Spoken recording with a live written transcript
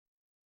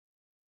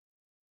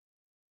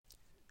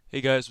Hey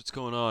guys, what's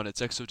going on?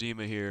 It's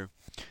Exodema here,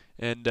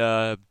 and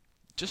I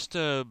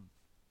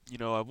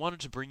wanted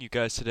to bring you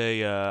guys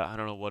today. I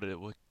don't know what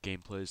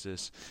gameplay is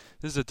this.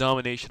 This is a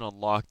domination on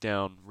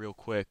lockdown, real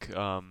quick.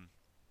 I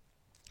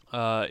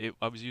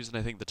was using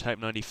I think the Type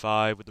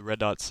 95 with the red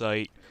dot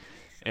sight,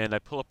 and I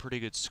pull a pretty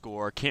good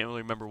score. I can't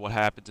really remember what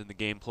happens in the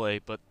gameplay,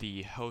 but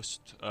the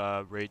host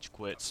rage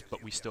quits,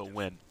 but we still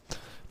win.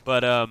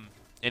 But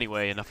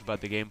anyway, enough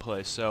about the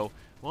gameplay. So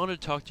I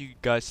wanted to talk to you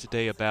guys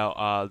today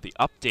about the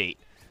update,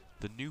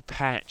 the new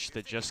patch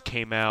that just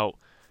came out.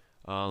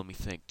 Let me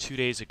think, 2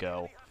 days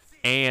ago,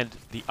 and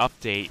the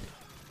update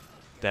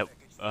that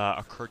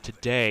occurred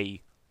today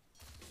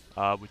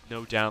with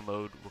no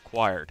download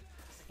required.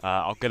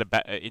 I'll get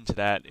into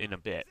that in a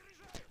bit.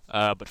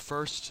 But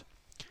first,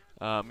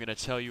 I'm going to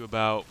tell you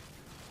about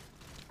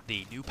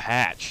the new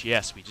patch.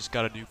 Yes, we just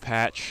got a new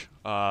patch,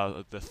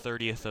 the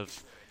 30th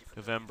of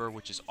November,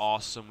 which is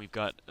awesome. We've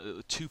got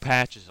 2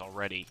 patches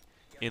already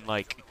in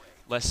like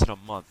less than a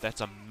month. That's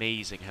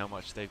amazing how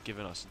much they've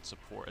given us in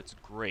support. It's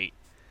great.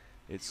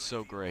 It's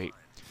so great.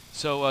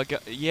 So,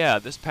 yeah,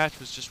 this patch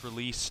was just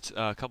released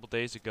a couple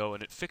days ago,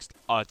 and it fixed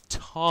a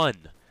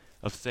ton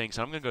of things.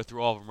 I'm going to go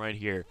through all of them right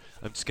here.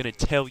 I'm just going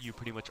to tell you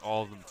pretty much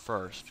all of them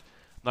first.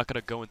 I'm not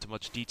going to go into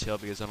much detail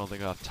because I don't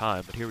think I have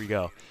time, but here we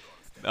go.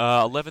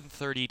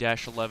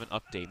 1130-11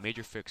 update.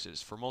 Major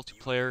fixes for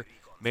multiplayer.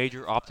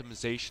 Major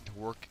optimization to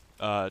work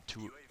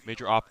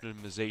major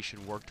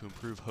optimization work to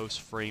improve host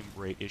frame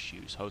rate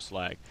issues, host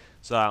lag.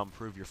 So that'll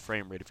improve your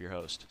frame rate of your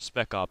host.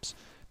 Spec Ops.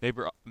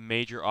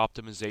 Major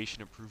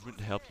optimization improvement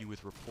to help you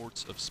with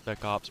reports of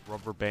Spec Ops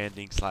rubber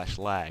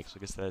banding/lag. So I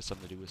guess that has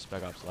something to do with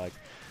Spec Ops lag.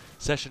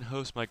 Session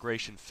host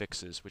migration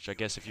fixes, which I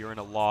guess if you're in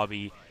a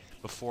lobby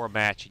before a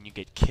match and you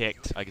get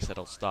kicked, I guess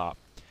that'll stop.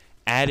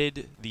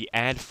 Added the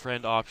add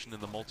friend option in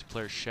the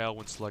multiplayer shell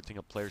when selecting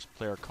a player's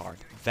player card.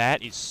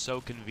 That is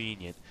so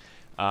convenient.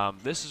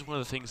 This is one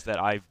of the things that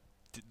I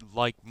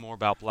like more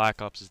about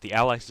Black Ops is the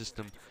ally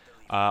system.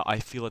 I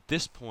feel at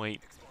this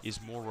point is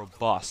more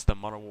robust than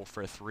Modern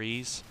Warfare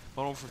 3's.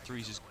 Modern Warfare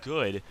 3's is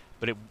good,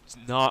 but it's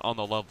not on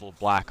the level of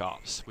Black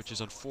Ops, which is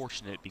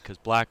unfortunate because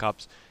Black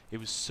Ops it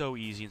was so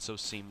easy and so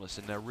seamless,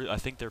 and I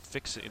think they're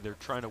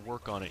trying to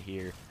work on it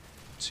here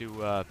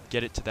to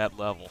get it to that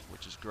level,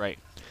 which is great.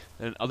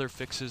 And other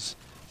fixes.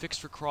 Fix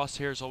for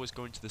crosshairs always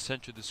going to the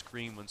center of the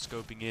screen when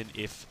scoping in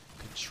if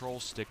control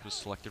stick was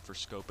selected for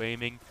scope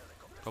aiming.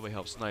 Probably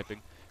helps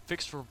sniping.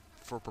 Fix for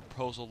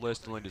proposal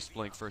list, only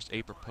displaying first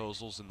 8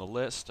 proposals in the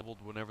list.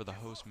 Whenever the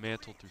host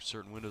mantled through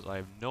certain windows. I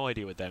have no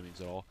idea what that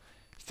means at all.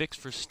 Fix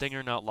for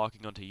Stinger not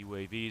locking onto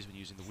UAVs when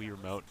using the Wii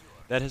remote.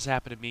 That has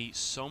happened to me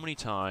so many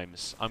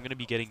times. I'm going to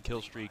be getting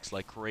kill streaks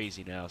like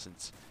crazy now,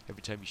 since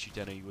every time you shoot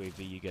down a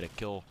UAV you get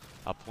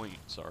a point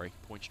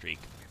streak.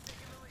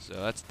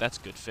 So that's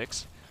good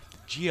fix.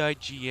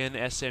 GIGN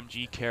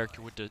SMG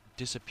character would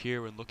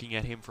disappear when looking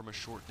at him from a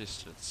short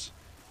distance.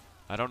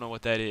 I don't know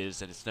what that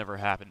is, and it's never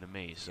happened to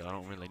me, so I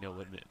don't really know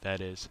what that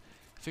is.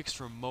 Fixed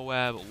for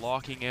Moab,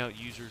 locking out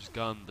user's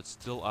gun, but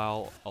still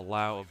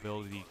allow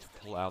ability to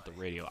pull out the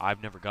radio.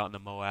 I've never gotten a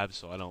Moab,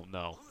 so I don't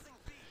know.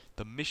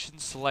 The mission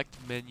select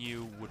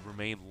menu would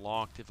remain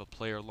locked if a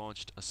player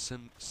launched a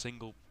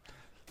single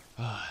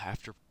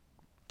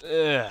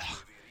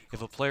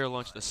if a player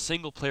launched a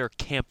single-player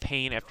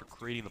campaign after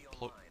creating the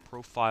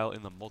profile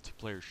in the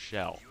multiplayer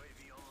shell.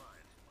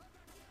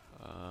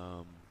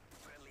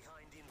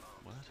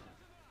 What?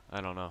 I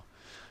don't know.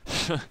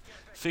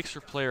 Fix for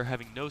player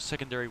having no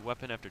secondary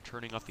weapon after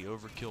turning off the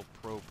Overkill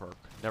Pro perk.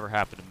 Never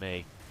happened to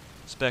me.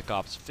 Spec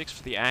Ops. Fix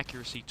for the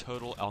accuracy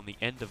total on the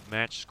end of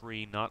match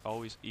screen not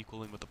always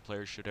equaling what the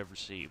player should have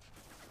received.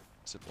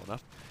 Simple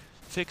enough.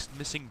 Fixed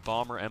missing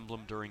bomber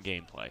emblem during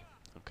gameplay.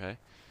 Okay.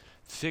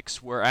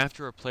 Fix where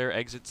after a player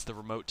exits the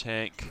remote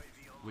tank,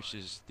 which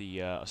is the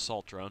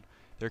assault drone,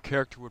 their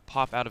character would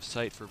pop out of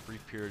sight for a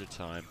brief period of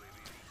time.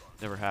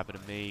 Never happened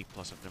to me,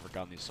 plus I've never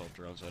gotten the assault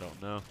drones, I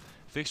don't know.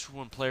 Fixed for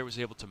when player was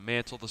able to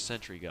mantle the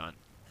sentry gun.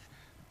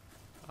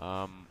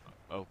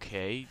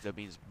 Okay, that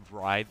means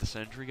ride the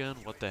sentry gun?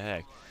 What the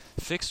heck?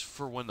 Fixed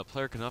for when the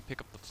player cannot pick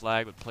up the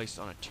flag but placed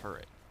on a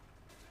turret.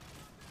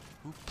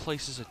 Who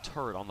places a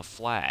turret on the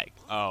flag?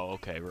 Oh,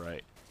 okay,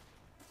 right.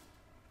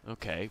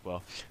 Okay,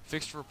 well,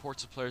 fixed for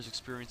reports of players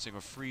experiencing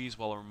a freeze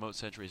while a remote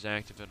sentry is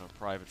active in a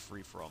private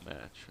free-for-all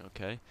match.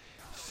 Okay.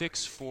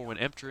 Fixed for when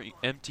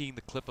emptying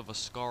the clip of a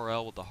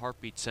SCAR-L with the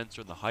heartbeat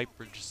sensor in the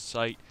hyper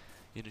sight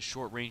in a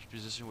short-range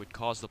position would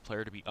cause the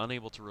player to be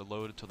unable to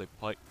reload until they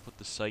put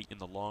the sight in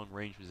the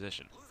long-range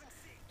position.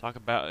 Talk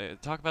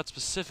about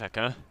specific,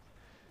 huh?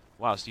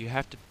 Wow, so you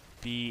have to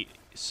be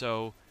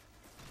so.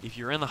 If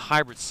you're in the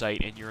hybrid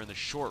sight and you're in the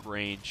short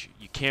range,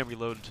 you can't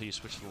reload until you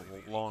switch to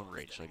the long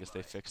range. So I guess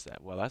they fixed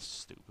that. Well, that's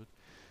stupid.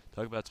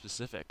 Talk about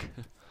specific.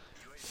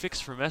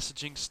 Fix for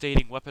messaging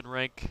stating weapon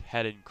rank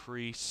had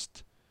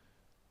increased.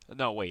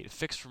 No, wait.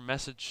 Fix for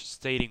message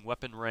stating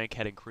weapon rank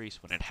had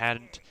increased when it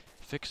hadn't.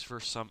 fix for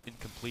some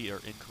incomplete or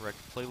incorrect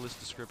playlist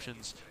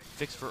descriptions,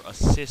 fix for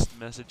assist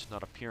message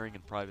not appearing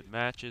in private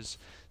matches,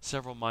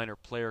 several minor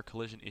player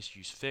collision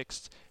issues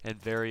fixed, and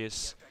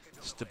various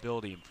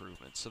stability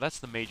improvements. So that's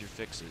the major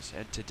fixes.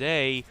 And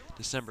today,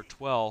 December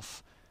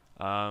 12th,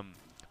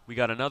 we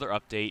got another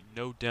update,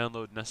 no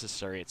download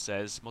necessary, it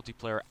says.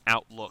 Multiplayer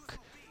Outlook,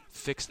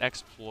 fixed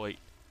exploit.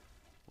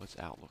 What's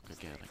Outlook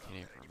again? I can't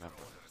even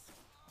remember.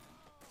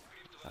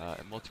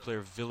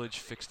 Multiplayer Village,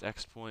 fixed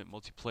exploit.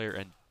 Multiplayer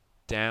and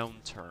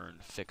Downturn,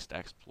 fixed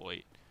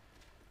exploit.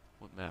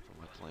 What map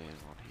am I playing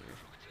on here?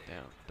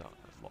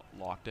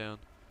 Lockdown?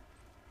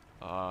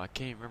 I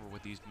can't even remember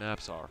what these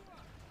maps are.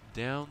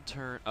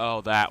 Downturn. Oh,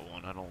 that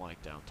one. I don't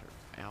like Downturn.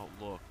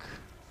 Outlook.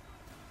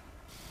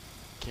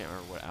 Can't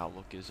remember what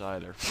Outlook is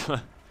either.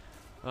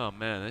 Oh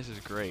man, this is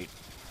great.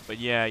 But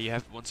yeah, you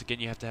have once again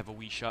you have to have a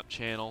Wii Shop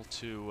channel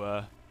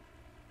to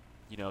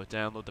you know,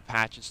 download the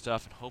patch and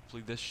stuff, and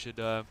hopefully this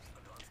should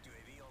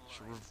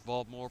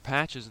revolve more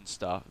patches and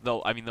stuff.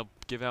 They'll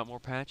give out more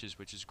patches,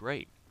 which is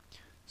great.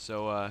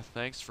 So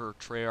thanks for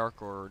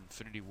Treyarch or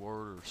Infinity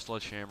Ward or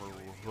Sledgehammer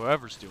or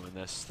whoever's doing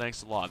this.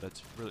 Thanks a lot.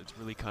 It's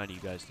really kind of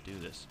you guys to do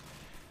this.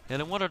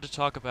 And I wanted to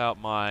talk about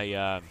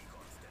my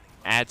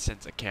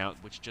AdSense account,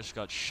 which just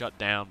got shut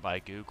down by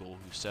Google,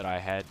 who said I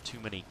had too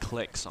many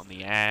clicks on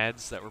the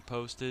ads that were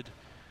posted.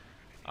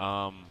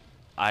 I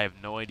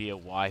have no idea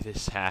why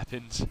this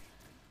happened.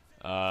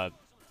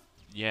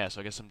 Yeah,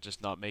 so I guess I'm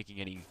just not making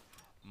any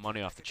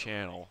money off the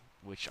channel,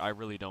 which I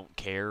really don't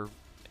care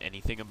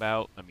anything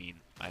about. I mean,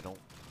 I don't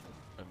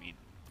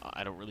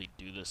really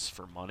do this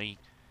for money.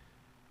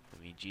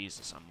 I mean,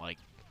 Jesus, I'm like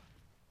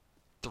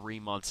 3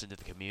 months into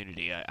the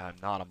community. I'm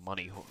not a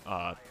money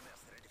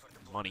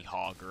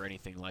hog or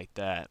anything like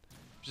that.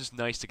 It's just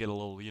nice to get a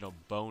little, you know,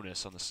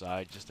 bonus on the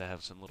side, just to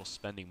have some little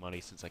spending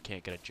money since I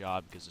can't get a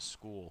job because of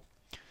school.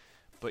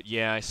 But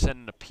yeah, I sent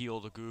an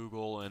appeal to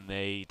Google and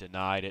they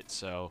denied it,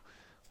 so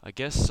I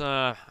guess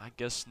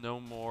no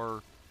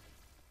more.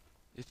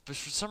 But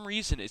for some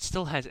reason, it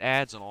still has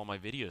ads on all my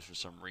videos for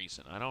some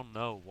reason. I don't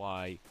know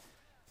why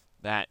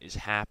that is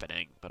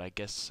happening, but I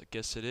guess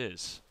it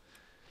is.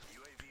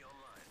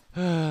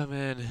 Ah,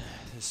 man,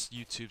 this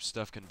YouTube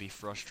stuff can be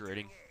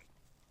frustrating.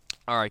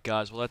 Alright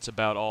guys, well that's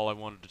about all I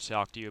wanted to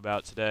talk to you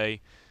about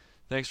today.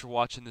 Thanks for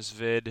watching this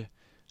vid.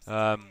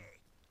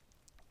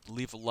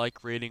 Leave a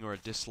like rating or a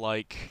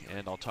dislike,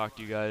 and I'll talk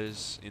to you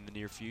guys in the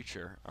near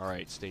future.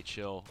 Alright, stay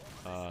chill.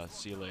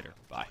 See you later.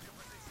 Bye.